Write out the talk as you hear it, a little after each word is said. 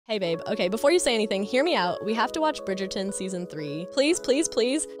Hey babe, okay, before you say anything, hear me out. We have to watch Bridgerton season 3. Please, please,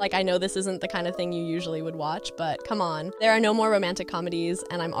 please. Like, I know this isn't the kind of thing you usually would watch, but come on. There are no more romantic comedies,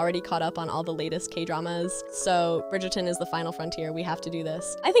 and I'm already caught up on all the latest K-dramas, so Bridgerton is the final frontier. We have to do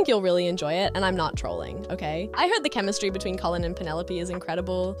this. I think you'll really enjoy it, and I'm not trolling, okay? I heard the chemistry between Cullen and Penelope is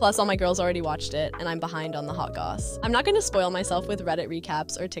incredible, plus all my girls already watched it, and I'm behind on the hot goss. I'm not gonna spoil myself with Reddit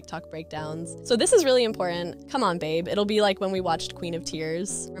recaps or TikTok breakdowns, so this is really important. Come on, babe. It'll be like when we watched Queen of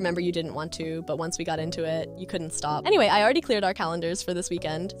Tears. Remember, you didn't want to, but once we got into it, you couldn't stop. Anyway, I already cleared our calendars for this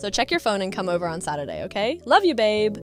weekend, so check your phone and come over on Saturday, okay? Love you, babe!